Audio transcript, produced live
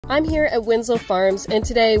I'm here at Winslow Farms, and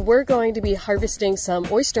today we're going to be harvesting some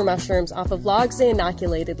oyster mushrooms off of logs they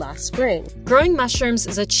inoculated last spring. Growing mushrooms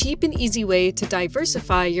is a cheap and easy way to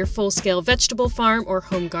diversify your full-scale vegetable farm or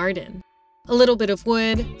home garden. A little bit of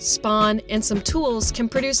wood, spawn, and some tools can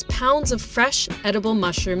produce pounds of fresh, edible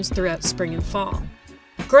mushrooms throughout spring and fall.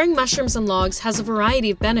 Growing mushrooms on logs has a variety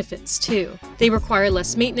of benefits, too. They require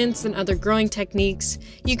less maintenance than other growing techniques,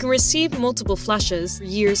 you can receive multiple flushes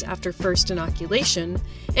years after first inoculation,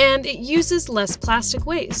 and it uses less plastic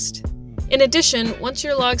waste. In addition, once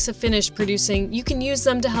your logs have finished producing, you can use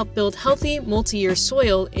them to help build healthy, multi-year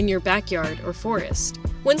soil in your backyard or forest.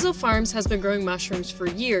 Winslow Farms has been growing mushrooms for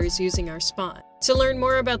years using our spawn. To learn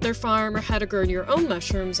more about their farm or how to grow your own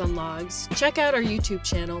mushrooms on logs, check out our YouTube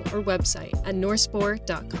channel or website at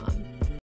norspore.com.